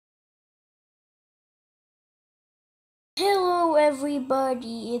Hello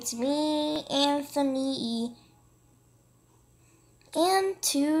everybody, it's me, Anthony, and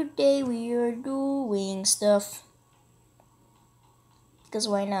today we are doing stuff, because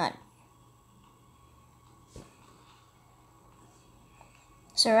why not?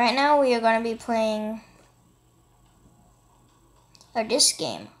 So right now we are going to be playing this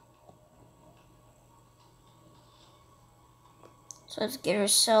game. So let's get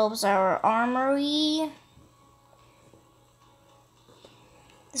ourselves our armory.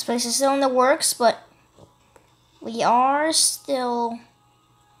 This place is still in the works, but we are still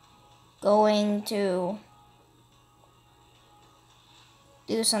going to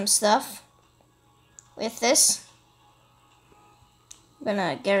do some stuff with this. We're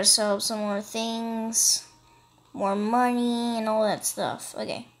gonna get ourselves some more things, more money, and all that stuff.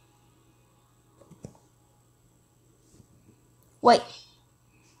 Okay. Wait.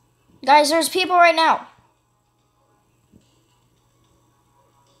 Guys, there's people right now.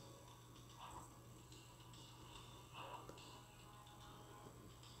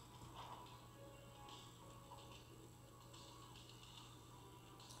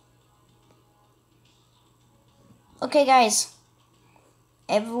 Okay, guys.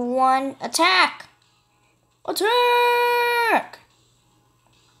 Everyone, attack! Attack!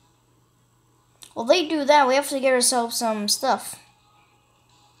 Well, they do that. We have to get ourselves some stuff.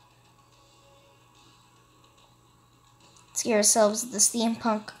 Let's get ourselves the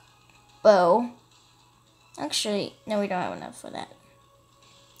steampunk bow. Actually, no, we don't have enough for that.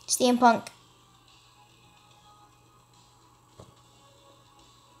 Steampunk.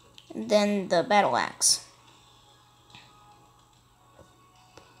 And then the battle axe.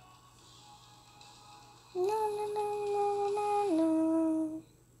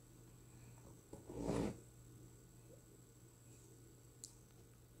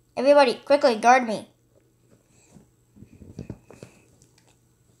 Everybody, quickly, guard me.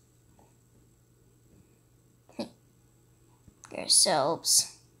 Get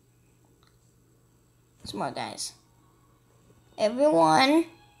ourselves some more guys. Everyone,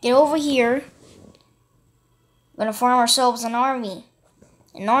 get over here. We're gonna form ourselves an army.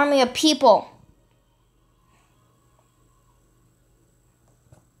 An army of people.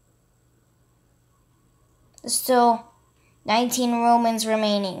 There's still 19 Romans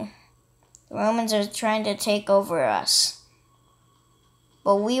remaining. The Romans are trying to take over us.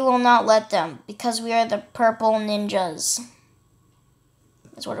 But we will not let them, because we are the purple ninjas.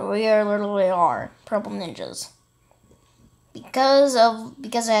 That's what we literally are. Purple ninjas. Because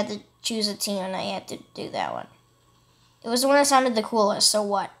I had to choose a team and I had to do that one. It was the one that sounded the coolest, so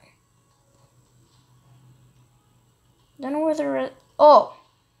what? Don't know where they're... Oh!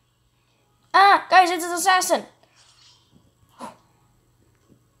 Ah! Guys, it's an assassin!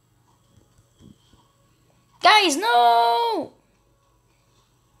 Guys, no!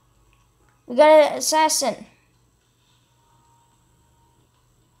 We got an assassin.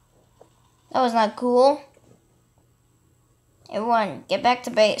 That was not cool. Everyone, get back to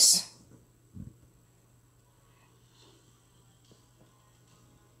base.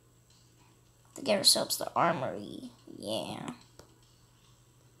 To get ourselves the armory. Yeah.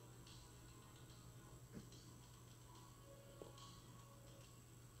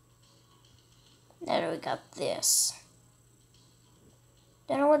 Now that we got this.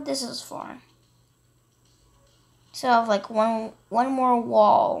 Don't know what this is for. So I have like one more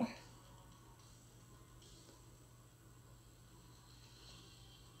wall.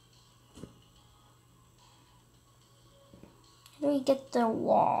 How do we get the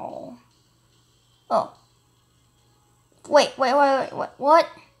wall? Oh. Wait, what?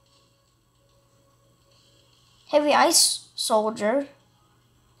 Heavy ice soldier?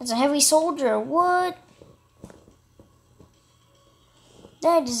 It's a heavy soldier, what?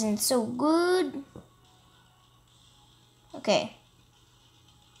 That isn't so good. Okay.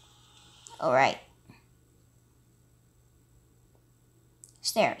 Alright.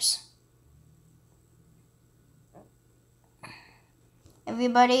 Stairs.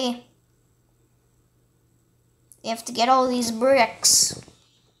 Everybody, you have to get all these bricks.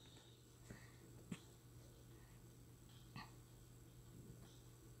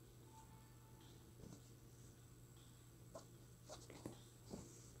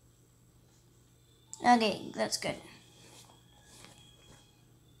 Okay, that's good.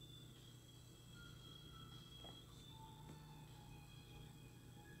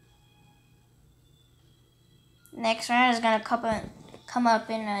 Next round is gonna come up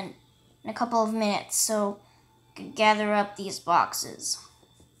in a couple of minutes, so gather up these boxes.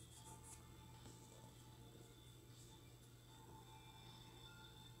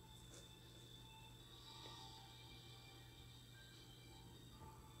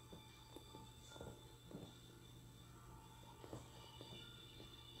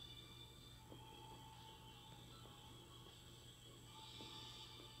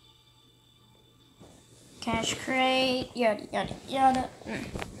 Cash crate, yada yada yada.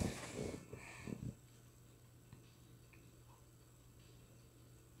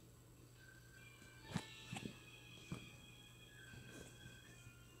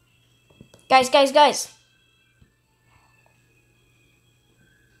 Guys.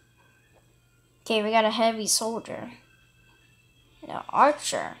 Okay, we got a heavy soldier. And an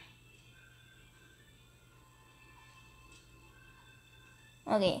archer.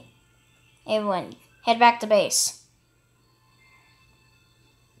 Okay. Everyone, head back to base.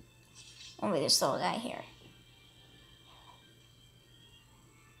 Oh wait, there's still a guy here.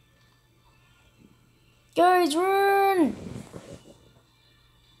 Guys, run!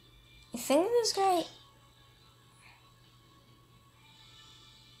 I think this guy...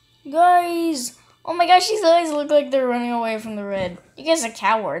 Guys! Oh my gosh, these guys look like they're running away from the red. You guys are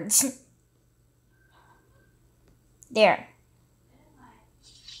cowards. There.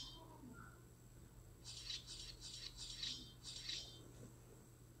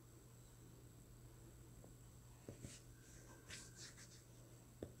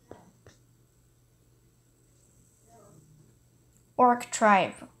 Orc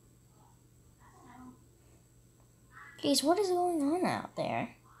tribe. Guys, what is going on out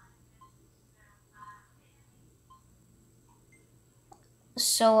there?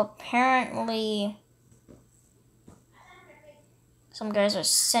 So apparently some guys are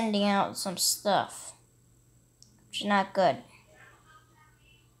sending out some stuff, which is not good.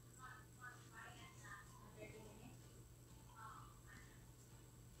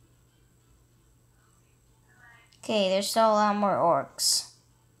 Okay, there's still a lot more orcs.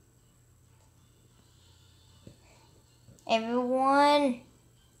 Everyone,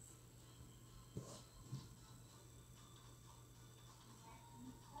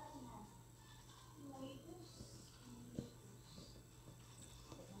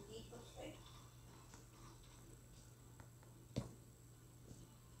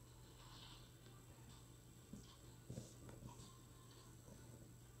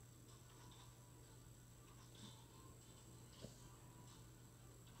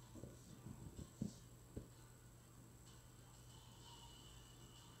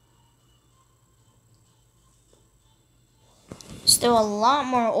 still a lot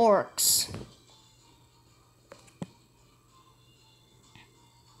more orcs.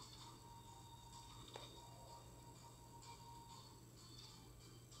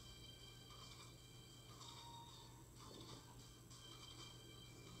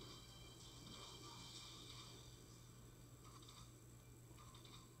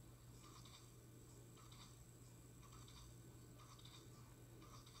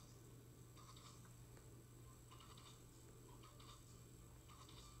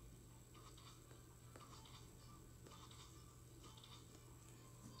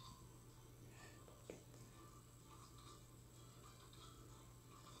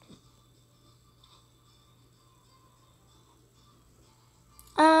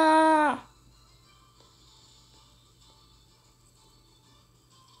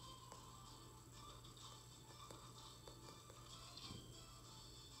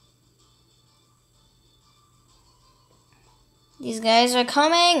 These guys are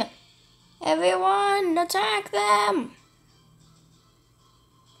coming! Everyone, attack them!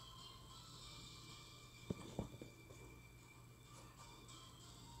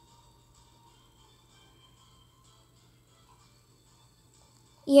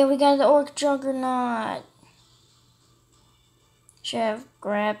 Yeah, we got the orc juggernaut. Should have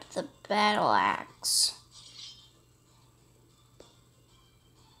grabbed the battle axe.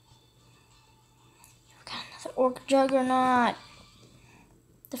 We got another orc juggernaut.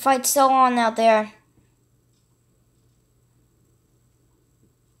 The fight's still on out there.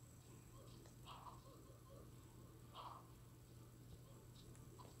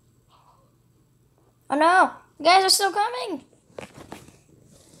 Oh no! The guys are still coming!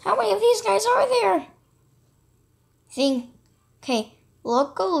 How many of these guys are there? Okay,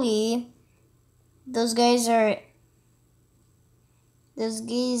 luckily, those guys are,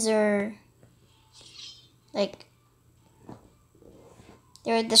 like,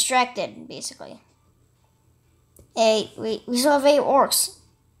 they're distracted, basically. Hey, we still have 8 orcs.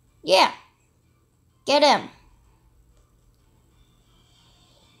 Yeah, get him.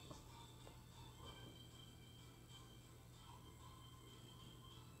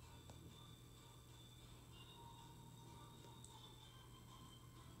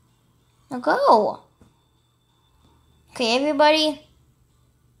 Now go. Okay, everybody.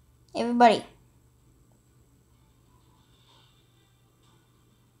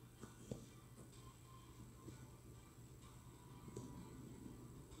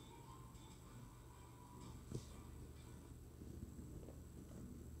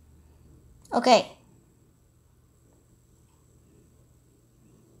 Okay.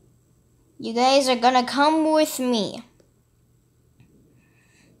 You guys are gonna come with me.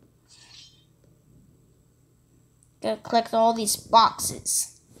 Gotta collect all these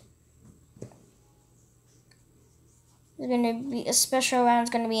boxes. There's gonna be a special round.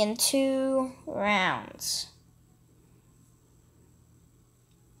 It's gonna be in 2 rounds.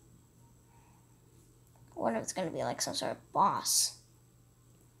 I wonder if it's gonna be like some sort of boss.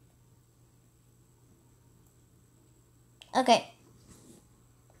 Okay.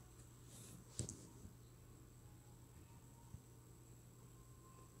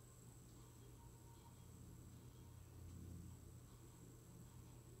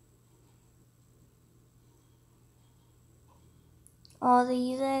 All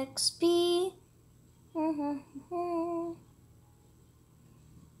these XP.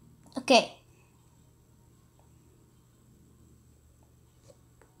 Okay.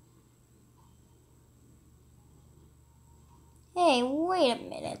 Hey, wait a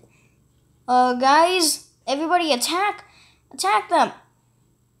minute. Guys, everybody attack! Attack them!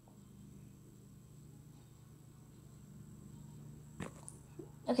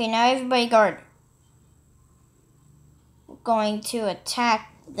 Okay, now everybody guard. We're going to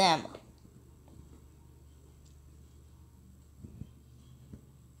attack them.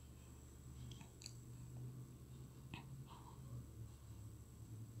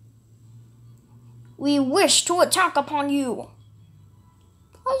 We wish to attack upon you.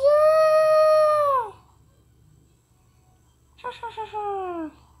 Oh, yeah!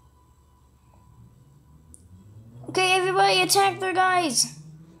 Okay, everybody attack their guys.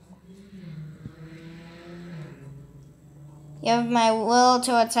 You have my will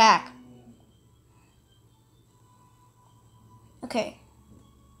to attack. Okay.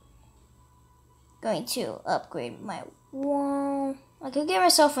 Going to upgrade my wall. I could get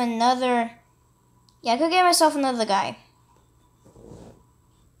myself another... Yeah, I could get myself another guy.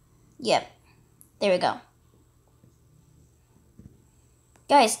 Yep. There we go.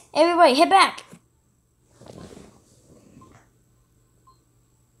 Guys, everybody, hit back!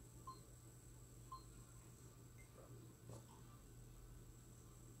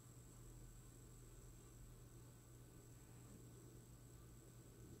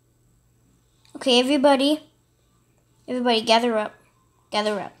 Okay, everybody gather up.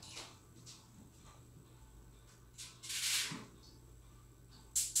 Gather up.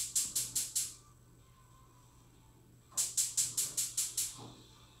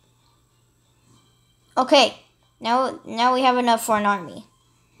 Okay, now we have enough for an army.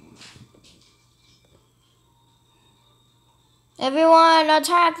 Everyone,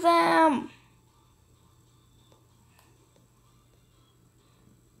 attack them!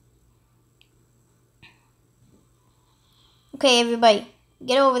 Okay, everybody,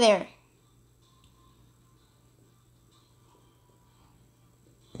 get over there.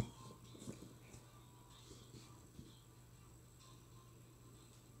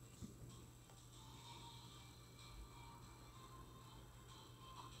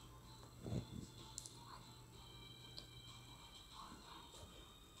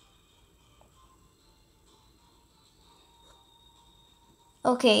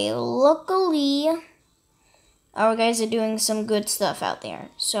 Okay, luckily, our guys are doing some good stuff out there.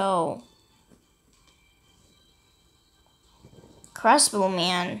 So, crossbow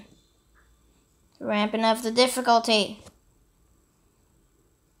man, ramping up the difficulty.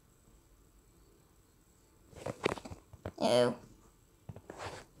 Ew.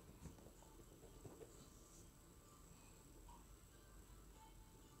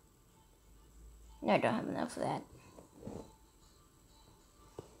 No, I don't have enough of that.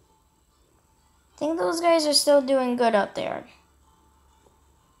 I think those guys are still doing good out there.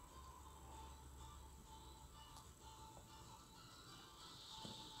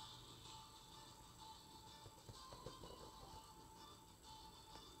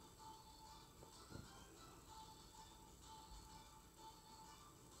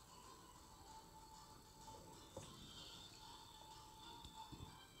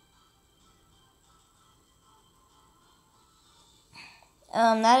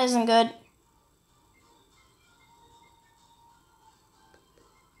 That isn't good.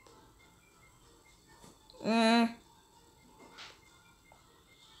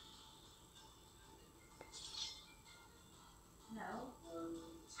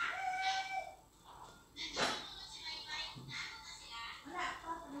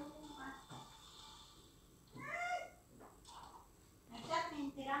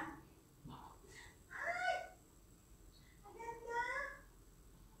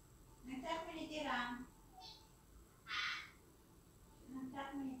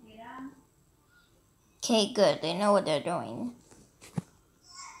 Okay, good. They know what they're doing.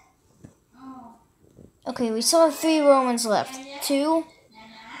 Okay, we still have 3 Romans left. 2?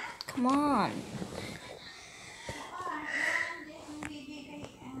 Come on.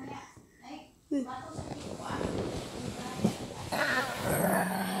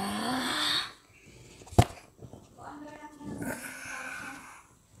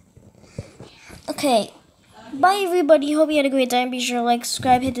 Okay. Bye, everybody. Hope you had a great time. Be sure to like,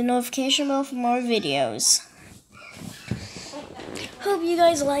 subscribe, hit the notification bell for more videos. Hope you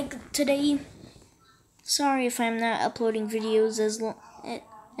guys liked today. Sorry if I'm not uploading videos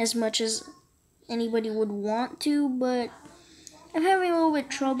as much as anybody would want to, but I'm having a little bit of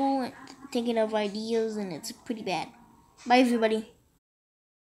trouble thinking of ideas, and it's pretty bad. Bye, everybody.